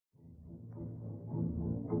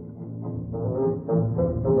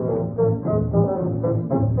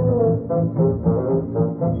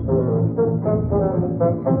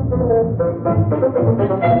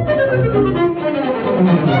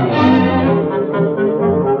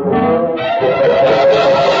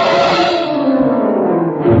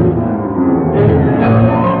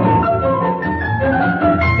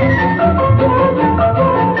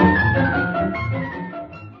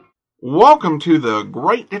welcome to the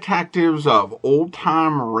Great Detectives of Old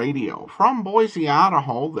Time Radio. From Boise,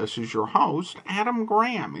 Idaho, this is your host, Adam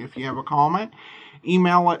Graham. If you have a comment,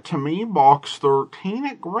 email it to me,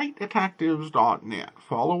 box13@greatdetectives.net.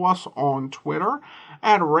 Follow us on Twitter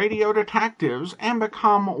at Radio Detectives and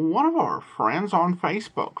become one of our friends on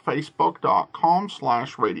Facebook,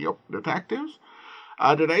 facebook.com/Radio Detectives.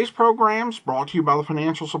 Today's program is brought to you by the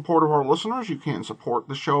financial support of our listeners. You can support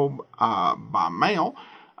the show by mail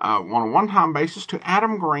on a one-time basis to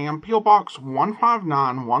Adam Graham, P.O. Box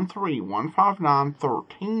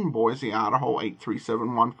 15913-15913, Boise, Idaho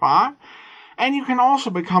 83715. And you can also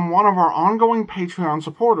become one of our ongoing Patreon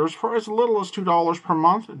supporters for as little as $2 per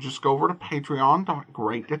month. Just go over to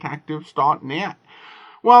patreon.greatdetectives.net.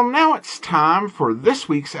 Well, now it's time for this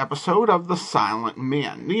week's episode of The Silent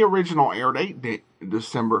Men. The original air date,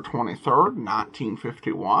 December 23rd,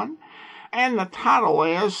 1951. And the title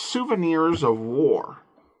is Souvenirs of War.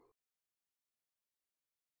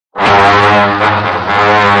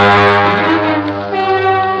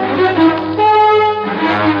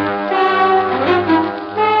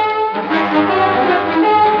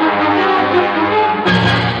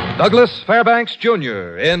 Douglas Fairbanks,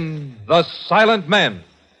 Jr. in The Silent Men.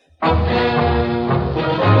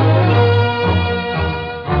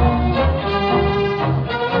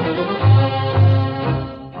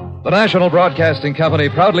 The National Broadcasting Company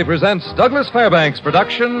proudly presents Douglas Fairbanks'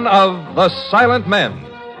 production of The Silent Men,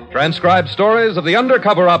 transcribed stories of the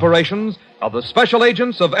undercover operations of the special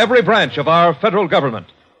agents of every branch of our federal government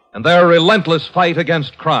and their relentless fight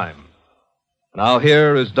against crime. Now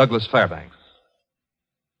here is Douglas Fairbanks.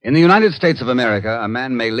 In the United States of America, a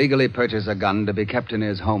man may legally purchase a gun to be kept in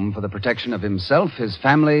his home for the protection of himself, his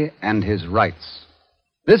family, and his rights.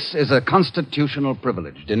 This is a constitutional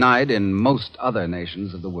privilege denied in most other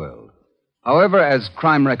nations of the world. However, as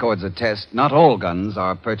crime records attest, not all guns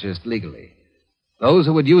are purchased legally. Those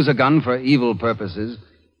who would use a gun for evil purposes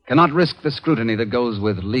cannot risk the scrutiny that goes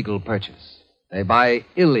with legal purchase. They buy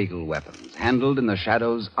illegal weapons, handled in the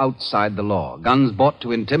shadows outside the law, guns bought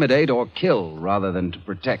to intimidate or kill rather than to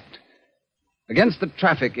protect. Against the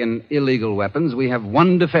traffic in illegal weapons, we have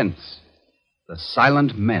one defense: the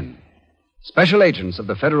silent men, special agents of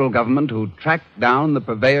the federal government who track down the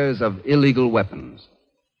purveyors of illegal weapons.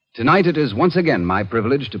 Tonight it is once again my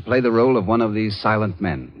privilege to play the role of one of these silent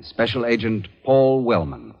men, Special Agent Paul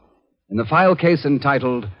Wellman, in the file case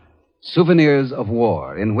entitled Souvenirs of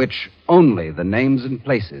War, in which only the names and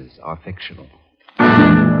places are fictional.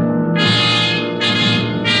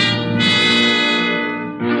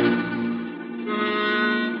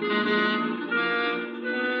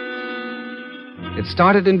 It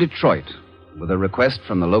started in Detroit with a request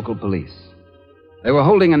from the local police. They were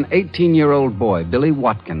holding an 18-year-old boy, Billy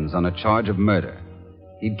Watkins, on a charge of murder.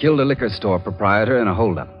 He'd killed a liquor store proprietor in a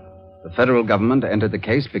holdup. The federal government entered the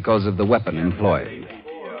case because of the weapon employed.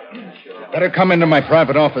 Better come into my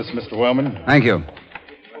private office, Mr. Wellman. Thank you.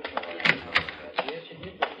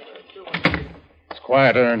 It's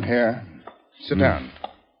quieter in here. Sit down.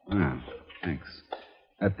 Ah, thanks.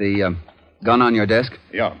 At the gun on your desk?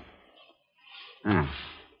 Yeah. Ah.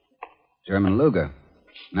 German Luger.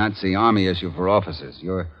 Nazi Army issue for officers.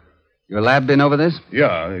 Your lab been over this?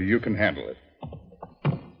 Yeah, you can handle it.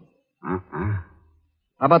 How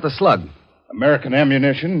about the slug? American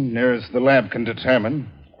ammunition, near as the lab can determine.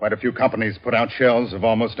 Quite a few companies put out shells of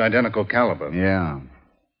almost identical caliber. Yeah.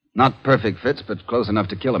 Not perfect fits, but close enough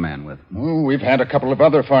to kill a man with. Oh, we've had a couple of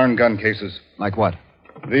other foreign gun cases. Like what?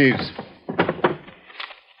 These. A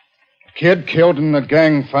kid killed in a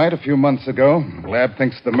gang fight a few months ago. The lab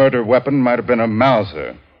thinks the murder weapon might have been a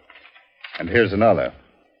Mauser. And here's another.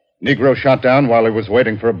 Negro shot down while he was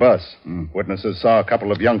waiting for a bus. Witnesses saw a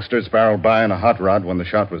couple of youngsters barrel by in a hot rod when the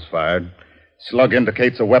shot was fired. Slug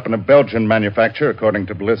indicates a weapon of Belgian manufacture, according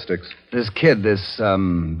to ballistics. This kid,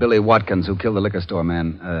 Billy Watkins, who killed the liquor store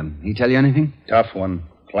man, he tell you anything? Tough one.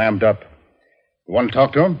 Clammed up. You want to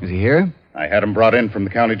talk to him? Is he here? I had him brought in from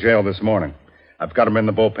the county jail this morning. I've got him in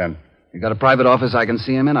the bullpen. You got a private office I can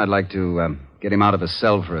see him in? I'd like to get him out of his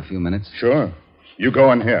cell for a few minutes. Sure. You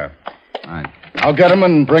go in here. All right. I'll get him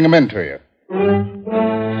and bring him in to you.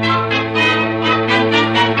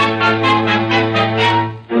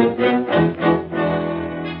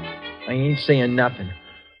 I ain't saying nothing.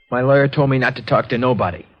 My lawyer told me not to talk to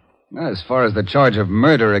nobody. Well, as far as the charge of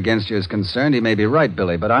murder against you is concerned, he may be right,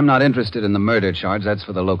 Billy, but I'm not interested in the murder charge. That's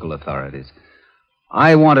for the local authorities.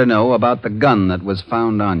 I want to know about the gun that was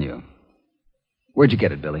found on you. Where'd you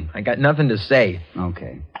get it, Billy? I got nothing to say.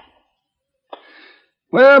 Okay.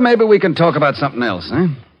 Well, maybe we can talk about something else, eh?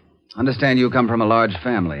 Understand you come from a large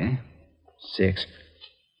family, eh? 6.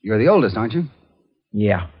 You're the oldest, aren't you?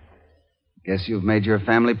 Yeah. Guess you've made your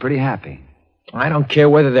family pretty happy. I don't care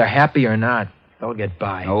whether they're happy or not. They'll get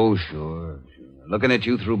by. Oh, sure. Looking at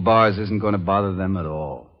you through bars isn't going to bother them at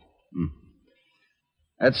all.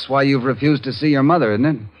 That's why you've refused to see your mother, isn't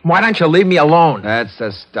it? Why don't you leave me alone? That's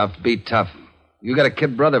the stuff. Be tough. You got a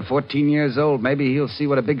kid brother, 14 years old. Maybe he'll see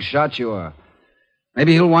what a big shot you are.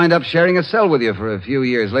 Maybe he'll wind up sharing a cell with you for a few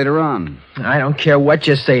years later on. I don't care what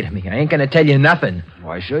you say to me. I ain't going to tell you nothing.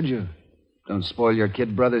 Why should you? Don't spoil your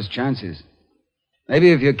kid brother's chances.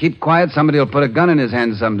 Maybe if you keep quiet, somebody will put a gun in his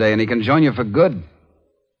hand someday and he can join you for good.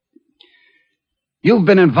 You've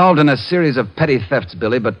been involved in a series of petty thefts,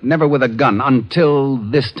 Billy, but never with a gun until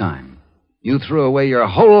this time. You threw away your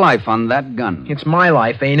whole life on that gun. It's my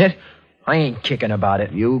life, ain't it? I ain't kicking about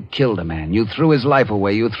it. You killed a man. You threw his life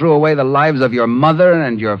away. You threw away the lives of your mother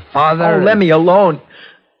and your father. Oh, let me alone.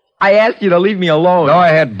 I asked you to leave me alone. Go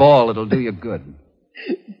ahead, bawl. It'll do you good.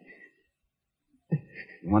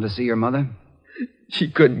 You want to see your mother?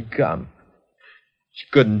 She couldn't come. She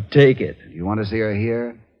couldn't take it. You want to see her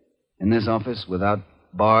here? In this office, without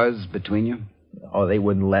bars between you? Oh, they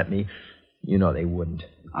wouldn't let me. You know they wouldn't.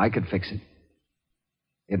 I could fix it.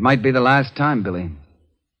 It might be the last time, Billy.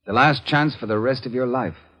 The last chance for the rest of your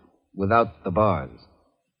life, without the bars.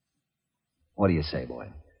 What do you say, boy?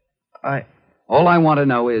 All I want to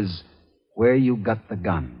know is where you got the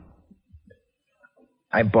gun.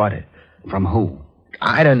 I bought it. From who?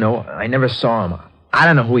 I don't know. I never saw him. I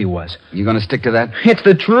don't know who he was. You going to stick to that? It's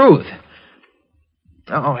the truth.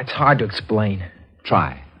 Oh, it's hard to explain.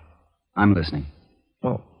 Try. I'm listening.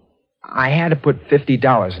 Well, I had to put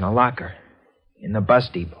 $50 in a locker in the bus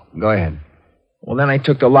depot. Go ahead. Well, then I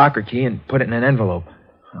took the locker key and put it in an envelope.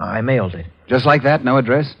 I mailed it. Just like that? No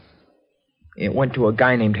address? It went to a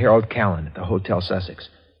guy named Harold Callan at the Hotel Sussex.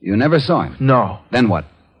 You never saw him? No. Then what?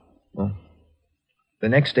 Well, the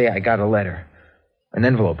next day I got a letter. An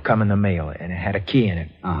envelope come in the mail, and it had a key in it.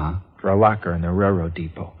 Uh-huh. For a locker in the railroad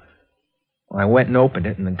depot. Well, I went and opened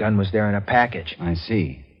it, and the gun was there in a package. I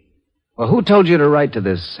see. Well, who told you to write to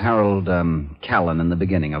this Harold Callan in the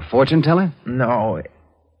beginning? A fortune teller? No.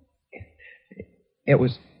 It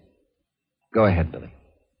was... Go ahead, Billy.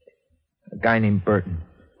 A guy named Burton.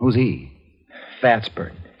 Who's he? Fats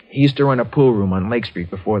Burton. He used to run a pool room on Lake Street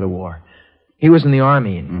before the war. He was in the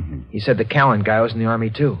Army, and he said the Callan guy was in the Army,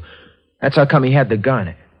 too. That's how come he had the gun.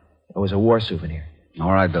 It was a war souvenir.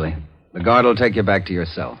 All right, Billy. The guard will take you back to your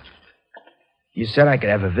cell. You said I could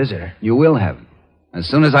have a visitor. You will have. As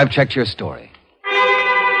soon as I've checked your story.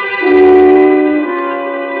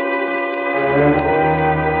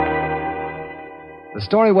 The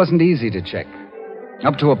story wasn't easy to check.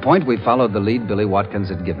 Up to a point, we followed the lead Billy Watkins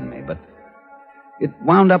had given me, but it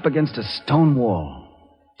wound up against a stone wall.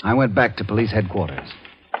 I went back to police headquarters.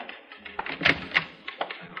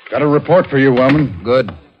 Got a report for you, Wellman.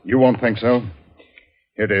 Good. You won't think so.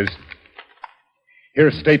 Here it is. Here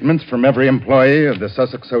are statements from every employee of the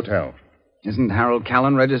Sussex Hotel. Isn't Harold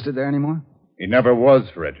Callan registered there anymore? He never was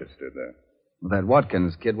registered there. Well, that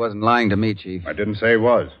Watkins kid wasn't lying to me, Chief. I didn't say he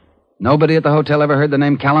was. Nobody at the hotel ever heard the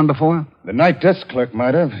name Callan before? The night desk clerk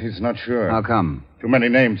might have. He's not sure. How come? Too many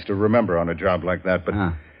names to remember on a job like that. But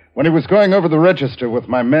when he was going over the register with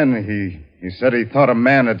my men, he said he thought a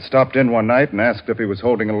man had stopped in one night and asked if he was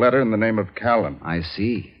holding a letter in the name of Callan. I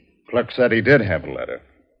see. Clerk said he did have a letter.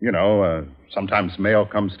 You know, sometimes mail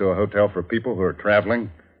comes to a hotel for people who are traveling,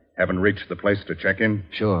 haven't reached the place to check in.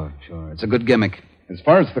 Sure. It's a good gimmick. As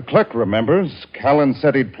far as the clerk remembers, Callan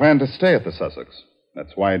said he'd planned to stay at the Sussex.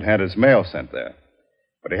 That's why he'd had his mail sent there.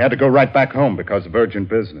 But he had to go right back home because of urgent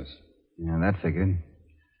business. Yeah, that figured.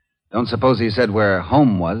 Don't suppose he said where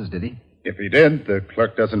home was, did he? If he did, the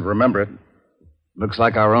clerk doesn't remember it. Looks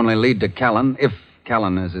like our only lead to Callan, if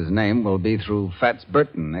Callan is his name, will be through Fats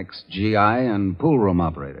Burton, ex-GI and pool room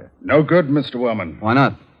operator. No good, Mr. Wellman. Why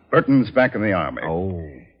not? Burton's back in the Army. Oh.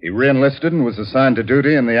 He re-enlisted and was assigned to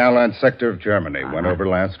duty in the Allied sector of Germany. Went over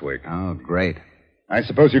last week. Oh, great. I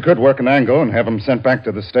suppose you could work an angle and have him sent back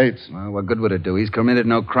to the States. Well, what good would it do? He's committed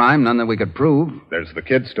no crime, none that we could prove. There's the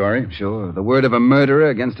kid story. Sure. The word of a murderer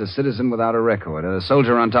against a citizen without a record. A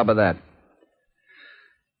soldier on top of that.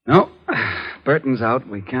 No. Burton's out.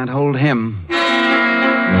 We can't hold him.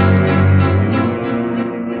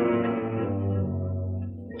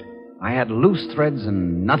 I had loose threads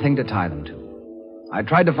and nothing to tie them to. I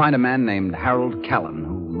tried to find a man named Harold Callan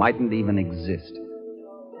who mightn't even exist.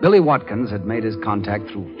 Billy Watkins had made his contact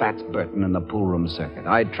through Fats Burton in the pool room circuit.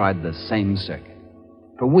 I tried the same circuit.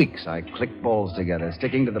 For weeks, I clicked balls together,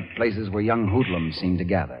 sticking to the places where young hoodlums seemed to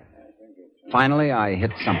gather. Finally, I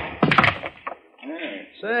hit something.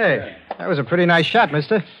 Say, that was a pretty nice shot,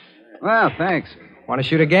 mister. Well, thanks. Want to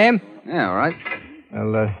shoot a game? Yeah, all right.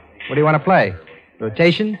 Well, What do you want to play?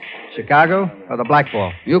 Rotation, Chicago, or the black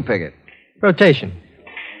ball? You pick it. Rotation.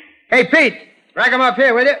 Hey, Pete! Drag him up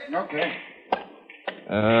here, will you? Okay.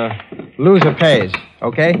 Loser pays,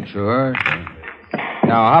 okay? Sure.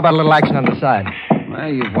 Now, how about a little action on the side? Well,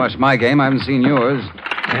 you've watched my game. I haven't seen yours.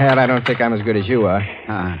 Well, I don't think I'm as good as you are.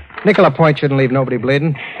 Ah. Nickel a point shouldn't leave nobody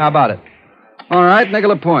bleeding. How about it? All right,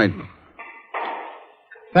 nickel a point.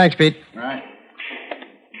 Thanks, Pete. All right.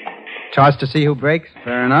 Toss to see who breaks?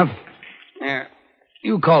 Fair enough. Here.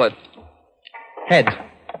 You call it. Heads.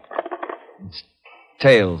 It's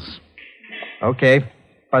tails. Okay.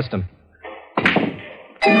 Bust him.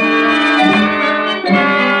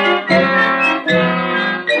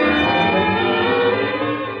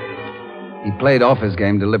 He played off his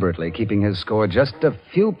game deliberately, keeping his score just a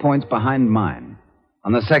few points behind mine.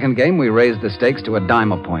 On the second game, we raised the stakes to a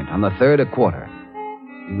dime a point. On the third, a quarter.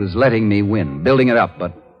 He was letting me win, building it up,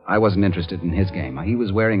 but I wasn't interested in his game. He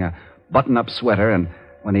was wearing a button-up sweater, and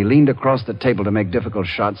when he leaned across the table to make difficult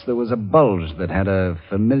shots, there was a bulge that had a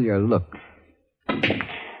familiar look.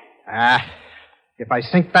 If I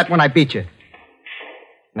sink that one, I beat you.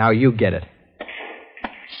 Now you get it.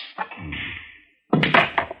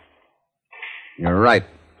 You're right.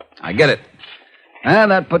 I get it.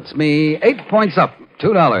 And that puts me 8 points up.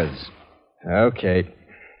 $2. Okay.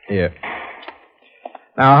 Here.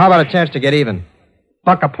 Now, how about a chance to get even?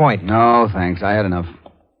 Buck a point. No, thanks. I had enough.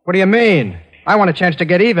 What do you mean? I want a chance to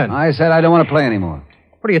get even. I said I don't want to play anymore.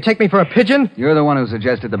 What, do you take me for a pigeon? You're the one who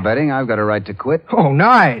suggested the betting. I've got a right to quit. Oh,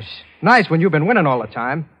 nice. Nice when you've been winning all the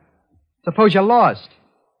time. Suppose you lost.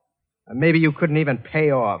 Or maybe you couldn't even pay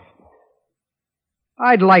off.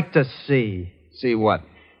 I'd like to see. See what?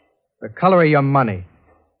 The color of your money.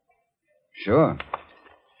 Sure.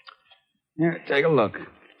 Here, take a look.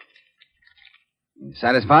 You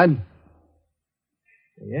satisfied?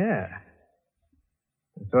 Yeah.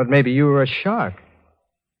 I thought maybe you were a shark.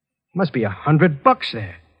 Must be $100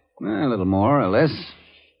 there. A little more or less.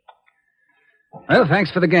 Well,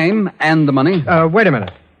 thanks for the game and the money. Wait a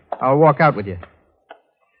minute. I'll walk out with you.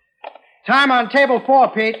 Time on table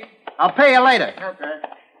 4, Pete. I'll pay you later.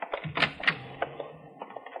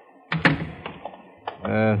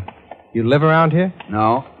 Okay. You live around here?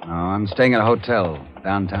 No, I'm staying at a hotel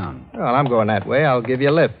downtown. Well, I'm going that way. I'll give you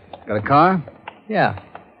a lift. Got a car? Yeah.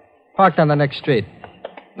 Parked on the next street.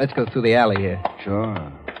 Let's go through the alley here. Sure.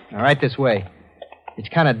 All right, this way. It's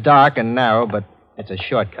kind of dark and narrow, but it's a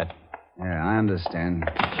shortcut. Yeah, I understand.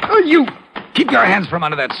 Oh, you! Keep your hands from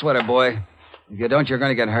under that sweater, boy. If you don't, you're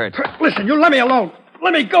going to get hurt. Listen, you let me alone.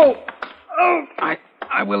 Let me go. Oh,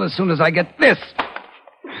 I will as soon as I get this.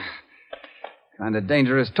 Kind of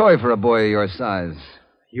dangerous toy for a boy your size.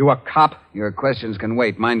 You a cop? Your questions can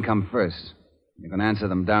wait. Mine come first. You can answer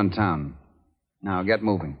them downtown. Now, get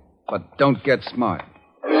moving. But don't get smart.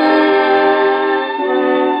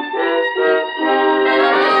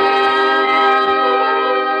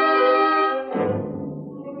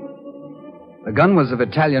 The gun was of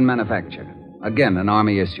Italian manufacture. Again, an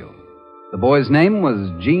Army issue. The boy's name was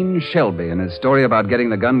Gene Shelby, and his story about getting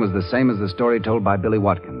the gun was the same as the story told by Billy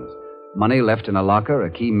Watkins. Money left in a locker,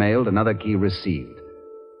 a key mailed, another key received.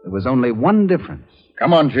 There was only one difference.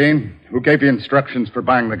 Come on, Gene. Who gave you instructions for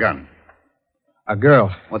buying the gun? A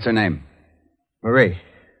girl. What's her name? Marie.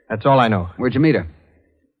 That's all I know. Where'd you meet her?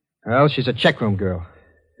 Well, she's a checkroom girl.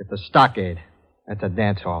 At the Stockade. That's a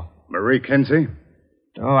dance hall. Marie Kinsey?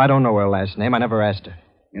 Oh, I don't know her last name. I never asked her.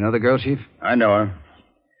 You know the girl, Chief? I know her.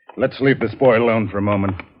 Let's leave this boy alone for a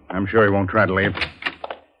moment. I'm sure he won't try to leave.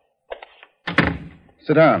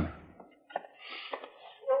 Sit down.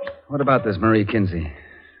 What about this Marie Kinsey?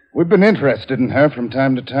 We've been interested in her from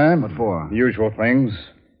time to time. What for? Usual things.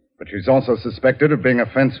 But she's also suspected of being a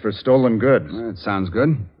fence for stolen goods. That sounds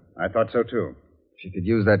good. I thought so, too. She could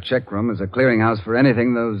use that check room as a clearinghouse for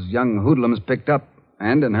anything those young hoodlums picked up.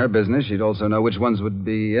 And in her business, she'd also know which ones would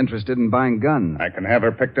be interested in buying guns. I can have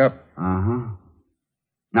her picked up. Uh-huh.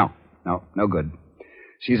 No good.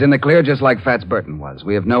 She's in the clear just like Fats Burton was.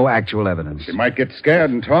 We have no actual evidence. She might get scared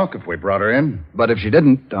and talk if we brought her in. But if she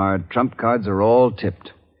didn't, our trump cards are all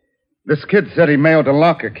tipped. This kid said he mailed a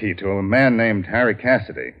locker key to a man named Harry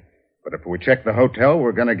Cassidy. But if we check the hotel,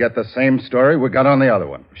 we're going to get the same story we got on the other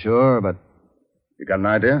one. Sure, but... You got an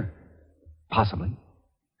idea? Possibly.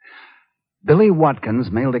 Billy Watkins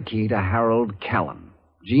mailed a key to Harold Callan.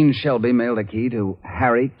 Gene Shelby mailed a key to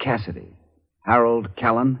Harry Cassidy. Harold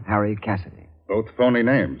Callan, Harry Cassidy. Both phony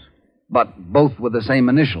names. But both with the same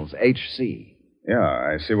initials, H.C. Yeah,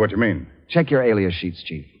 I see what you mean. Check your alias sheets,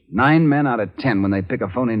 Chief. 9 men out of 10, when they pick a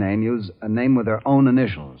phony name, use a name with their own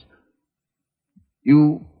initials.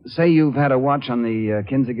 You say you've had a watch on the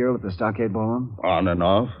Kinsey girl at the Stockade Ballroom? On and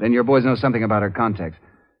off. Then your boys know something about her contacts.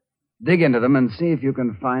 Dig into them and see if you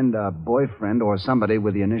can find a boyfriend or somebody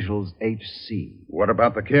with the initials HC. What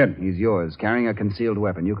about the kid? He's yours, carrying a concealed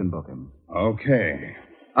weapon. You can book him. Okay.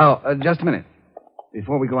 Oh, just a minute.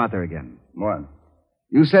 Before we go out there again. What?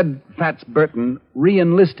 You said Fats Burton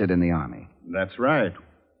re-enlisted in the Army. That's right.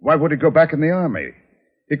 Why would he go back in the Army?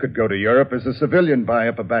 He could go to Europe as a civilian, buy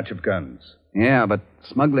up a batch of guns. Yeah, but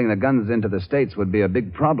smuggling the guns into the States would be a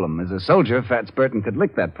big problem. As a soldier, Fats Burton could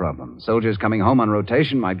lick that problem. Soldiers coming home on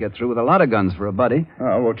rotation might get through with a lot of guns for a buddy.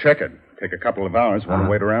 Oh, we'll check it. Take a couple of hours. Want to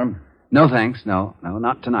wait around? No, thanks. No,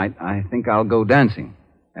 not tonight. I think I'll go dancing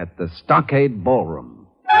at the Stockade Ballroom.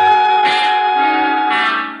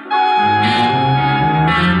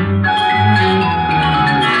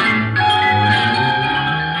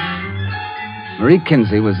 Marie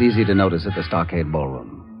Kinsey was easy to notice at the Stockade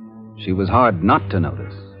Ballroom. She was hard not to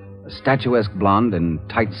notice. A statuesque blonde in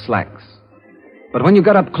tight slacks. But when you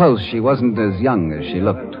got up close, she wasn't as young as she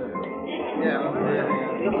looked.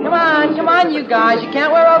 Come on, you guys. You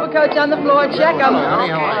can't wear overcoats on the floor. Check them.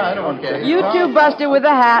 You two, Buster, with the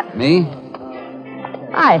hat. Me?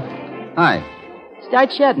 Hi. Hi.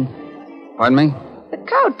 Start shedding. Pardon me? The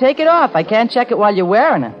coat, take it off. I can't check it while you're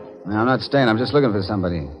wearing it. No, I'm not staying. I'm just looking for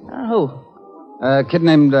somebody. Who? A kid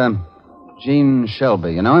named Gene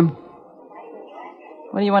Shelby. You know him?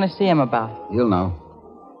 What do you want to see him about? You'll know.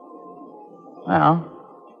 Well,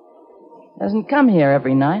 doesn't come here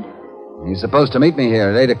every night. He's supposed to meet me here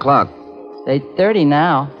at 8 o'clock. It's 8:30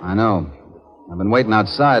 now. I know. I've been waiting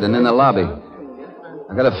outside and in the lobby.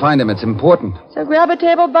 I gotta find him. It's important. So grab a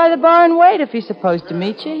table by the bar and wait. If he's supposed to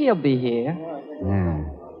meet you, he'll be here. Yeah.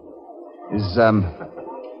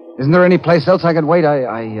 Isn't there any place else I could wait?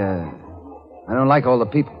 I don't like all the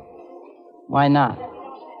people. Why not?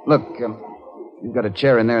 Look, you've got a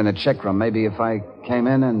chair in there in the check room. Maybe if I came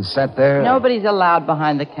in and sat there... Nobody's allowed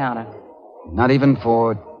behind the counter. Not even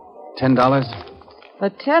for $10? For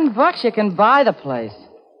 $10 you can buy the place.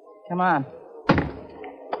 Come on.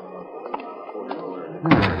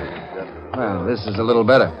 Well, this is a little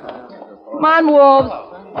better. Come on, wolves.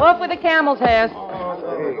 Off with the camel's hairs.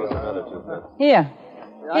 Here,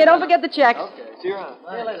 don't forget the checks. See you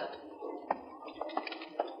later.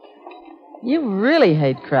 You really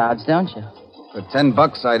hate crowds, don't you? For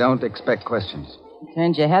 $10, I don't expect questions. You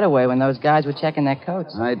turned your head away when those guys were checking their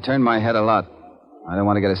coats. I turn my head a lot. I don't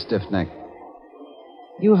want to get a stiff neck.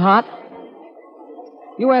 You hot?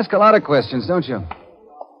 You ask a lot of questions, don't you?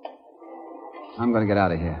 I'm going to get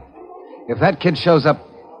out of here. If that kid shows up,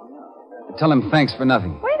 tell him thanks for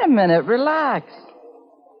nothing. Wait a minute. Relax.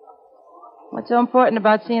 What's so important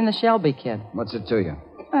about seeing the Shelby kid? What's it to you?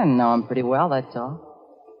 I know him pretty well, that's all.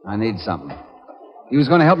 I need something. He was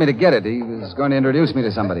going to help me to get it. He was going to introduce me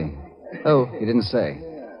to somebody. Who? He didn't say.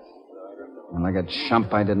 And like a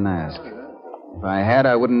chump, I didn't ask. If I had,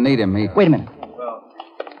 I wouldn't need him. Wait a minute.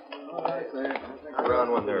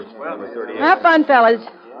 Have fun, fellas.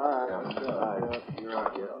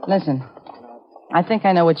 Listen, I think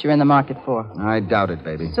I know what you're in the market for. I doubt it,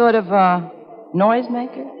 baby. Sort of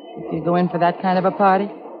noisemaker, if you go in for that kind of a party.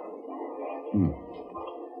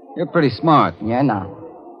 You're pretty smart. You're not.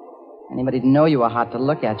 Anybody'd know you were hot to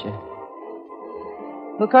look at you.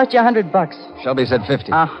 It'll cost you $100. Shelby said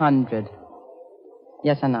 50. 100.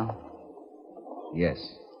 Yes or no? Yes.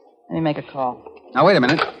 Let me make a call. Now, wait a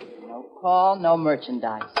minute. No call, no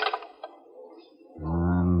merchandise.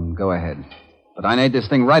 Go ahead. But I need this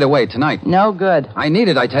thing right away, tonight. No good. I need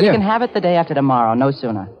it, I tell you. You can have it the day after tomorrow, no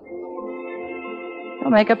sooner.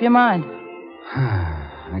 Don't make up your mind.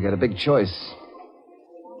 I got a big choice.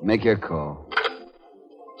 Make your call.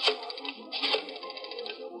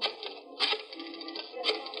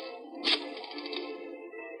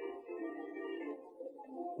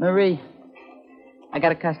 Marie, I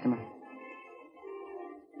got a customer.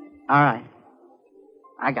 All right.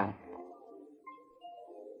 I got it.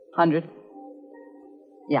 100.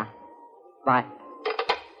 Yeah. Bye.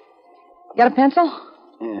 Got a pencil?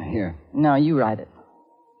 Yeah, here. No, you write it.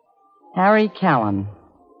 Harry Callen.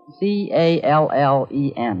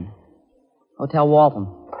 Callen. Hotel Waltham.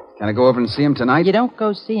 Can I go over and see him tonight? You don't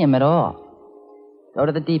go see him at all. Go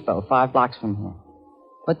to the depot 5 blocks from here.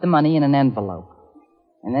 Put the money in an envelope.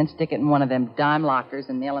 And then stick it in one of them dime lockers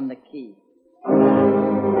and nail him the key.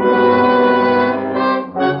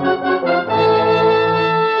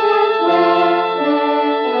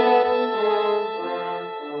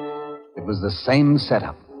 It was the same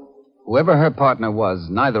setup. Whoever her partner was,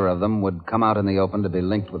 neither of them would come out in the open to be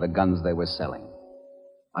linked with the guns they were selling.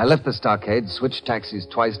 I left the stockade, switched taxis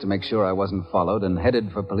twice to make sure I wasn't followed, and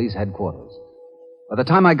headed for police headquarters. By the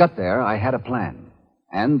time I got there, I had a plan.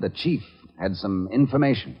 And the chief had some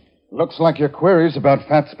information. Looks like your queries about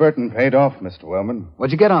Fats Burton paid off, Mr. Wellman.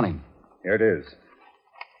 What'd you get on him? Here it is.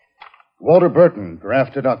 Walter Burton,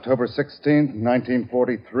 drafted October 16th,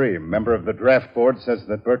 1943. Member of the draft board says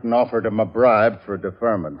that Burton offered him a bribe for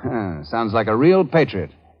deferment. Sounds like a real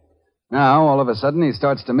patriot. Now, all of a sudden, he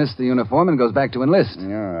starts to miss the uniform and goes back to enlist.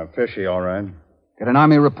 Yeah, fishy, all right. Get an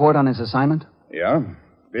Army report on his assignment? Yeah.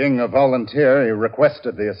 Being a volunteer, he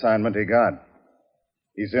requested the assignment he got.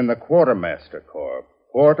 He's in the Quartermaster Corps,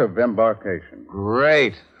 port of embarkation.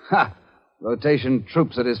 Great. Ha! Rotation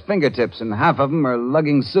troops at his fingertips, and half of them are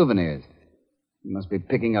lugging souvenirs. He must be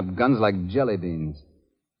picking up guns like jelly beans.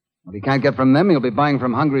 What he can't get from them, he'll be buying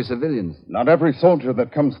from hungry civilians. Not every soldier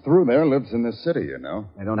that comes through there lives in this city, you know.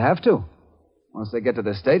 They don't have to. Once they get to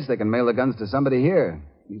the States, they can mail the guns to somebody here.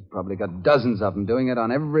 He's probably got dozens of them doing it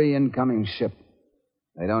on every incoming ship.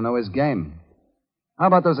 They don't know his game. How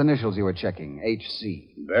about those initials you were checking?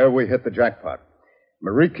 HC. There we hit the jackpot.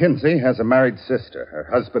 Marie Kinsey has a married sister. Her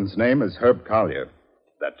husband's name is Herb Collier.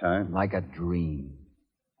 That time? Like a dream.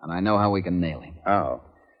 And I know how we can nail him. How?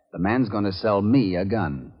 The man's going to sell me a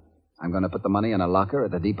gun. I'm going to put the money in a locker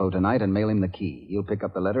at the depot tonight and mail him the key. He'll pick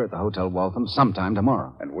up the letter at the Hotel Waltham sometime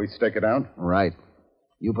tomorrow. And we stake it out? Right.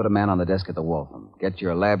 You put a man on the desk at the Waltham. Get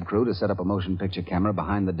your lab crew to set up a motion picture camera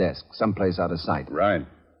behind the desk, someplace out of sight. Right.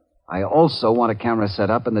 I also want a camera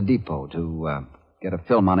set up in the depot to get a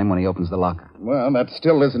film on him when he opens the locker. Well, that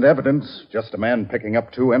still isn't evidence. Just a man picking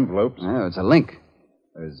up 2 envelopes. No, it's a link.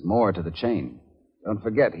 There's more to the chain. Don't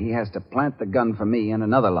forget, he has to plant the gun for me in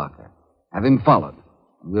another locker. Have him followed.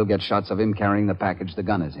 And we'll get shots of him carrying the package the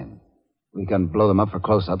gun is in. We can blow them up for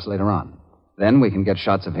close-ups later on. Then we can get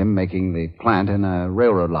shots of him making the plant in a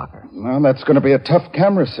railroad locker. Well, that's going to be a tough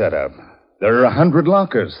camera setup. There are 100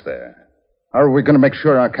 lockers there. How are we going to make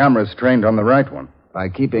sure our camera's trained on the right one? By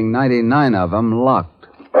keeping 99 of them locked.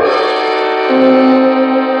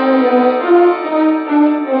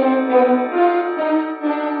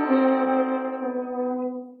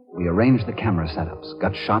 We arranged the camera setups,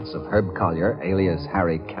 got shots of Herb Collier, alias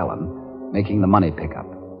Harry Callan, making the money pickup.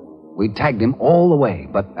 We tagged him all the way,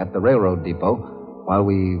 but at the railroad depot, while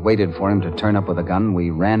we waited for him to turn up with a gun,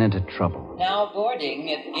 we ran into trouble. Now boarding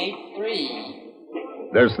at gate 3.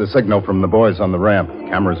 There's the signal from the boys on the ramp.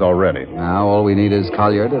 Camera's all ready. Now all we need is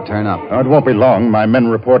Collier to turn up. Oh, it won't be long. My men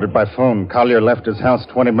reported by phone. Collier left his house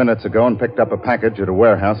 20 minutes ago and picked up a package at a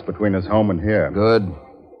warehouse between his home and here. Good.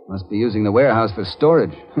 Must be using the warehouse for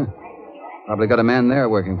storage. Probably got a man there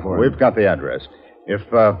working for him. We've got the address.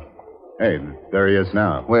 Hey, there he is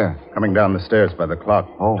now. Where? Coming down the stairs by the clock.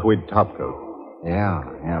 Oh. Tweed topcoat.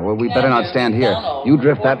 Yeah. Well, we better not stand here. You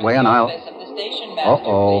drift that way and I'll...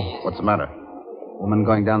 Uh-oh. What's the matter? Woman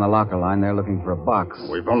going down the locker line there looking for a box.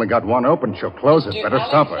 We've only got one open. She'll close it. Better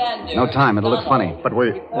stop her. No time. It'll look funny. But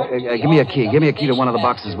we... give me a key. Give me a key to one of the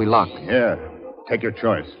boxes we locked. Yeah. Take your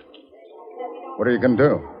choice. What are you going to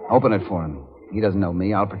do? Open it for him. He doesn't know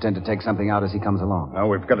me. I'll pretend to take something out as he comes along. Well,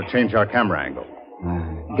 we've got to change our camera angle.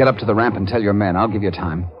 Get up to the ramp and tell your men. I'll give you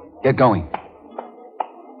time. Get going.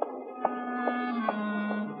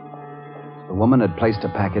 The woman had placed a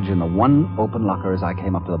package in the one open locker as I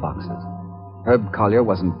came up to the boxes. Herb Collier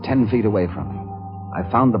wasn't 10 feet away from me. I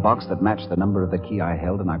found the box that matched the number of the key I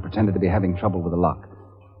held, and I pretended to be having trouble with the lock.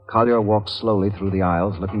 Collier walked slowly through the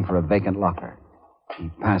aisles, looking for a vacant locker. He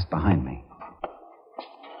passed behind me.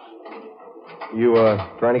 You,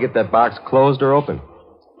 trying to get that box closed or open?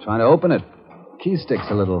 Trying to open it. Key sticks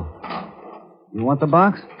a little. You want the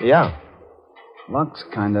box? Yeah. Lock's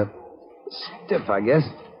kind of stiff, I guess.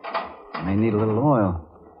 May need a little oil.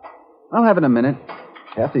 I'll have it in a minute.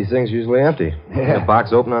 Half these things usually empty. Yeah. The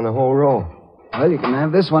box open on the whole roll. Well, you can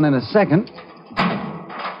have this one in a second.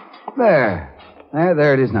 There.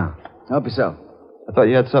 There it is now. Help yourself. I thought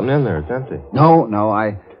you had something in there. It's empty. No.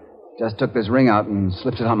 I just took this ring out and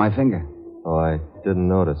slipped it on my finger. Oh, I didn't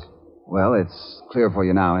notice. Well, it's clear for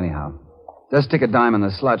you now, anyhow. Just stick a dime in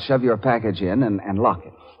the slot, shove your package in, and lock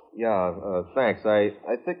it. Yeah, thanks. I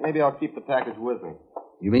think maybe I'll keep the package with me.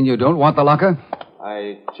 You mean you don't want the locker?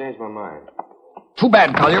 I changed my mind. Too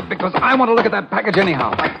bad, Collier, because I want to look at that package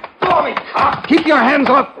anyhow. Follow me! Keep your hands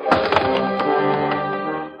off!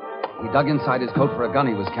 He dug inside his coat for a gun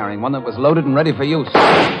he was carrying, one that was loaded and ready for use.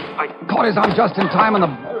 I caught his arm just in time, and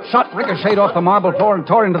the shot ricocheted off the marble floor and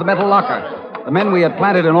tore into the metal locker. The men we had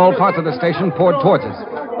planted in all parts of the station poured towards us.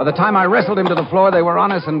 By the time I wrestled him to the floor, they were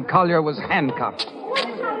on us, and Collier was handcuffed.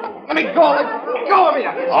 Let me go! Let go of me!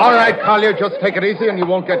 All right, Collier, just take it easy and you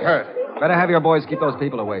won't get hurt. Better have your boys keep those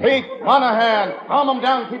people away. Pete, Monahan, calm them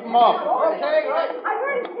down, keep them off.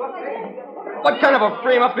 What kind of a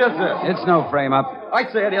frame-up is this? It's no frame-up. I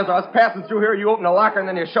say it is. I was passing through here, you opened a locker, and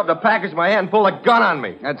then you shoved a package in my hand and pulled a gun on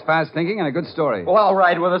me. That's fast thinking and a good story. Well, all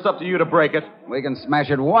right. Well, it's up to you to break it. We can smash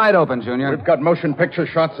it wide open, Junior. We've got motion picture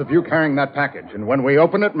shots of you carrying that package, and when we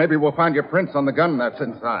open it, maybe we'll find your prints on the gun that's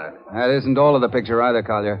inside. That isn't all of the picture either,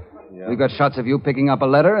 Collier. Yeah. We've got shots of you picking up a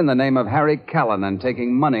letter in the name of Harry Callan and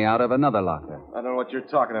taking money out of another locker. I don't know what you're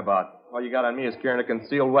talking about. All you got on me is carrying a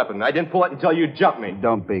concealed weapon. I didn't pull it until you jumped me.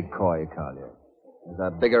 Don't be coy, Collier. There's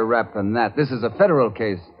a bigger rap than that. This is a federal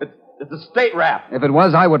case. It's a state rap. If it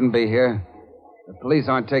was, I wouldn't be here. The police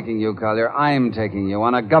aren't taking you, Collier. I'm taking you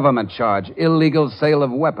on a government charge. Illegal sale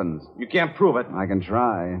of weapons. You can't prove it. I can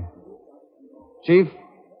try. Chief,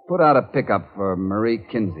 put out a pickup for Marie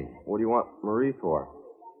Kinsey. What do you want Marie for?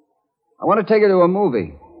 I want to take her to a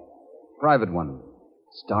movie. Private one.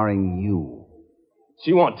 Starring you.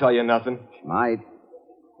 She won't tell you nothing. She might.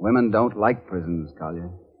 Women don't like prisons, Collier.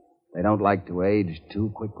 They don't like to age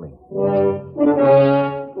too quickly.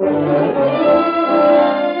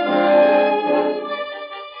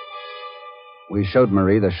 We showed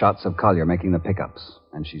Marie the shots of Collier making the pickups,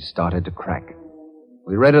 and she started to crack.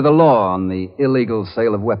 We read her the law on the illegal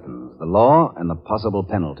sale of weapons, the law and the possible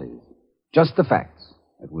penalties. Just the facts.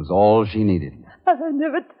 It was all she needed. I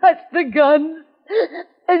never touched the gun.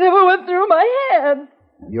 I never went through my hand.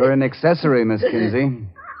 You're an accessory, Miss Kinsey.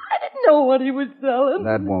 I didn't know what he was selling.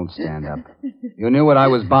 That won't stand up. You knew what I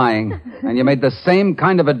was buying, and you made the same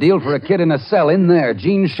kind of a deal for a kid in a cell in there,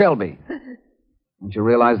 Gene Shelby. Don't you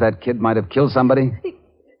realize that kid might have killed somebody?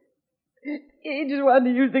 He just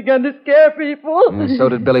wanted to use the gun to scare people. And so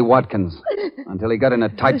did Billy Watkins, until he got in a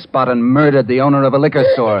tight spot and murdered the owner of a liquor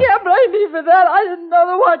store. You can't blame me for that. I didn't know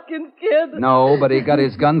the Watkins kid. No, but he got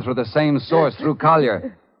his gun through the same source, through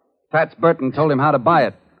Collier. Fats Burton told him how to buy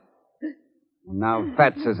it. And now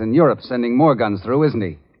Fats is in Europe sending more guns through, isn't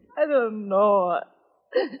he? I don't know.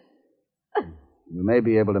 You may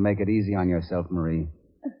be able to make it easy on yourself, Marie.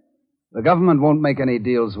 The government won't make any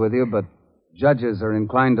deals with you, but judges are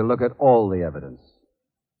inclined to look at all the evidence.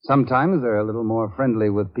 Sometimes they're a little more friendly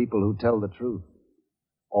with people who tell the truth.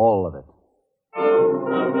 All of it.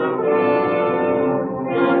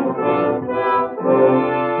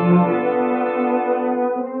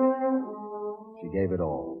 She gave it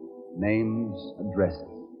all. Names, addresses,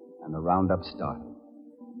 and the roundup started.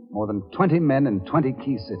 More than 20 men in 20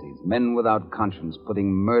 key cities, men without conscience,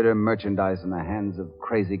 putting murder merchandise in the hands of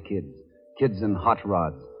crazy kids, kids in hot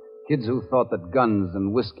rods, kids who thought that guns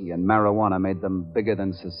and whiskey and marijuana made them bigger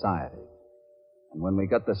than society. And when we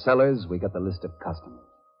got the sellers, we got the list of customers.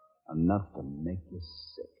 Enough to make you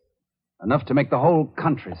sick. Enough to make the whole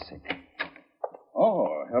country sick.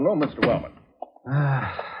 Oh, hello, Mr. Wellman.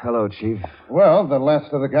 Hello, Chief. Well, the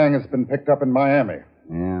last of the gang has been picked up in Miami.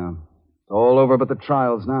 Yeah. It's all over but the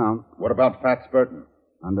trials now. What about Fats Burton?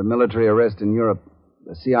 Under military arrest in Europe.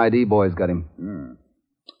 The CID boys got him.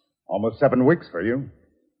 Almost 7 weeks for you.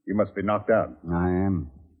 You must be knocked out. I am.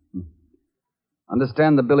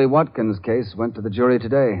 Understand the Billy Watkins case went to the jury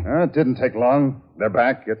today. It didn't take long. They're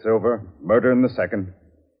back. It's over. Murder in the second.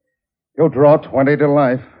 He'll draw 20 to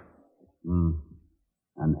life.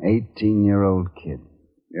 An 18-year-old kid.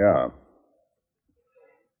 Yeah.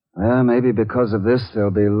 Well, maybe because of this,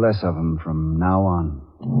 there'll be less of them from now on.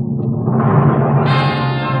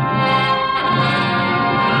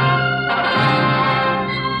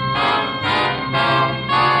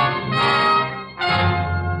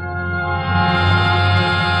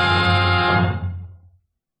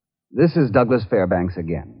 This is Douglas Fairbanks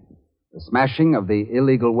again. The smashing of the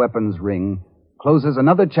illegal weapons ring closes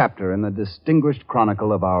another chapter in the distinguished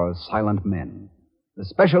chronicle of our silent men, the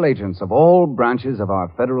special agents of all branches of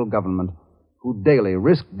our federal government who daily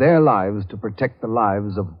risk their lives to protect the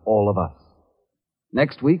lives of all of us.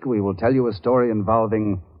 Next week, we will tell you a story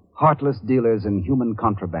involving heartless dealers in human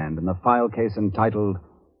contraband in the file case entitled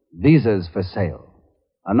Visas for Sale,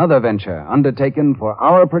 another venture undertaken for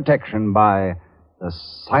our protection by the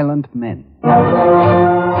Silent Men.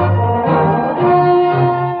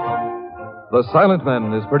 The Silent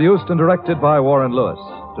Men is produced and directed by Warren Lewis.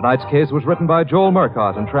 Tonight's case was written by Joel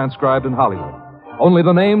Murcott and transcribed in Hollywood. Only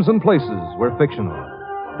the names and places were fictional.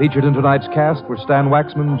 Featured in tonight's cast were Stan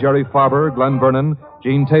Waxman, Jerry Farber, Glenn Vernon,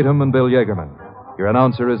 Gene Tatum, and Bill Yeagerman. Your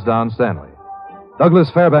announcer is Don Stanley.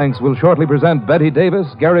 Douglas Fairbanks will shortly present Betty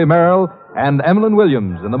Davis, Gary Merrill, and Emlyn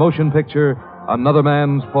Williams in the motion picture Another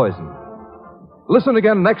Man's Poison. Listen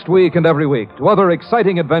again next week and every week to other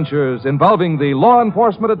exciting adventures involving the law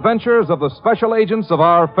enforcement adventures of the special agents of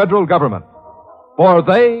our federal government. For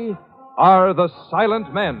they are the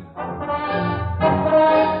Silent Men.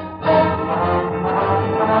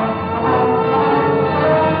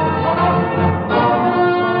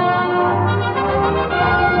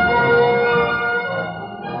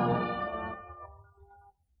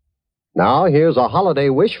 Now, here's a holiday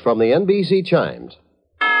wish from the NBC Chimes.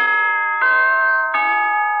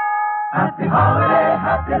 Happy holiday,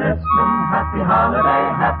 happy listening, happy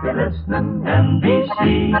holiday, happy listening.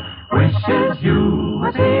 NBC wishes you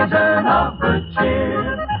a season of good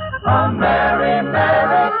cheer. A merry,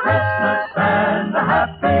 merry Christmas and a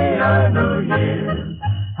happier New Year.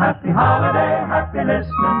 Happy holiday, happy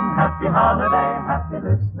listening, happy holiday, happy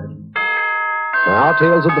listening. Now,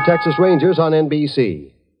 Tales of the Texas Rangers on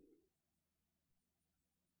NBC.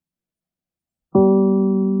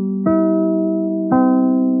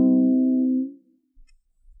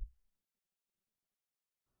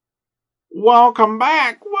 Welcome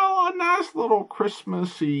back. Well, a nice little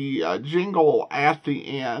Christmassy jingle at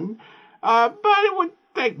the end, but it would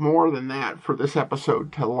take more than that for this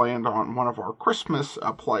episode to land on one of our Christmas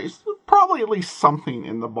plays. Probably at least something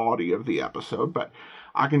in the body of the episode, but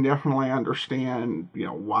I can definitely understand,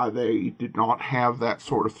 why they did not have that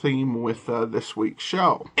sort of theme with this week's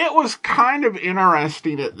show. It was kind of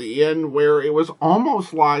interesting at the end where it was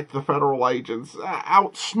almost like the federal agents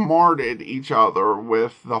outsmarted each other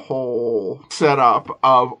with the whole setup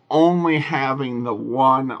of only having the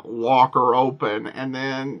one locker open and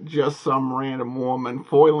then just some random woman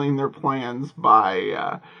foiling their plans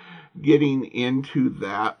by getting into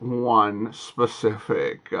that one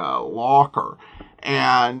specific locker.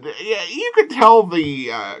 And you could tell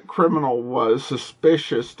the criminal was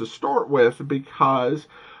suspicious to start with because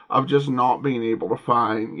of just not being able to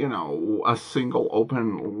find, a single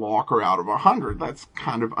open locker out of 100. That's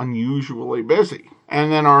kind of unusually busy.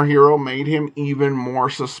 And then our hero made him even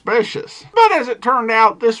more suspicious. But as it turned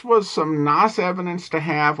out, this was some nice evidence to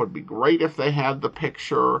have. Would be great if they had the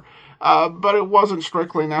picture. But it wasn't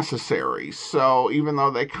strictly necessary. So even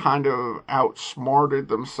though they kind of outsmarted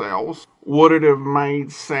themselves, would it have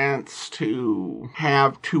made sense to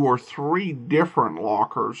have 2 or 3 different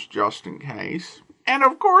lockers just in case? And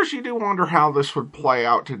of course, you do wonder how this would play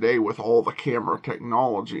out today with all the camera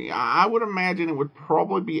technology. I would imagine it would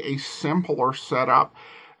probably be a simpler setup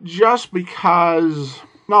just because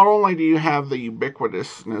not only do you have the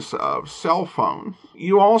ubiquitousness of cell phones,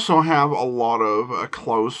 you also have a lot of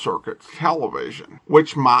closed-circuit television,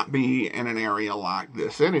 which might be in an area like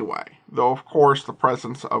this anyway. Though, of course, the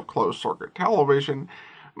presence of closed-circuit television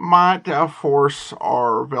might force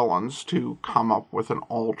our villains to come up with an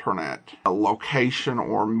alternate location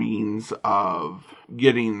or means of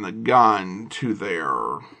getting the gun to their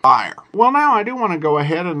buyer. Well, now I do want to go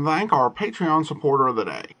ahead and thank our Patreon supporter of the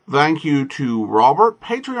day. Thank you to Robert,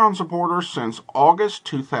 Patreon supporter since August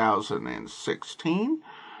 2016.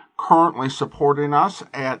 Currently supporting us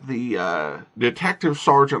at the detective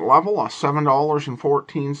sergeant level,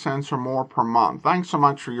 $7.14 or more per month. Thanks so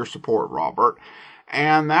much for your support, Robert.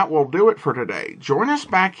 And that will do it for today. Join us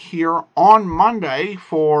back here on Monday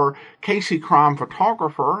for Casey Crime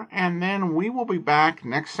Photographer, and then we will be back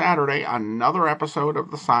next Saturday, another episode of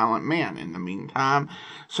The Silent Men. In the meantime,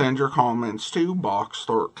 send your comments to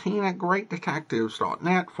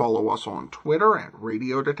box13@greatdetectives.net. Follow us on Twitter at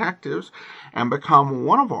Radio Detectives, and become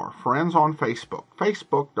one of our friends on Facebook,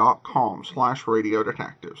 facebook.com/Radio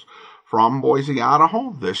Detectives. From Boise,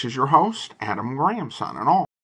 Idaho, this is your host, Adam Graham, signing off.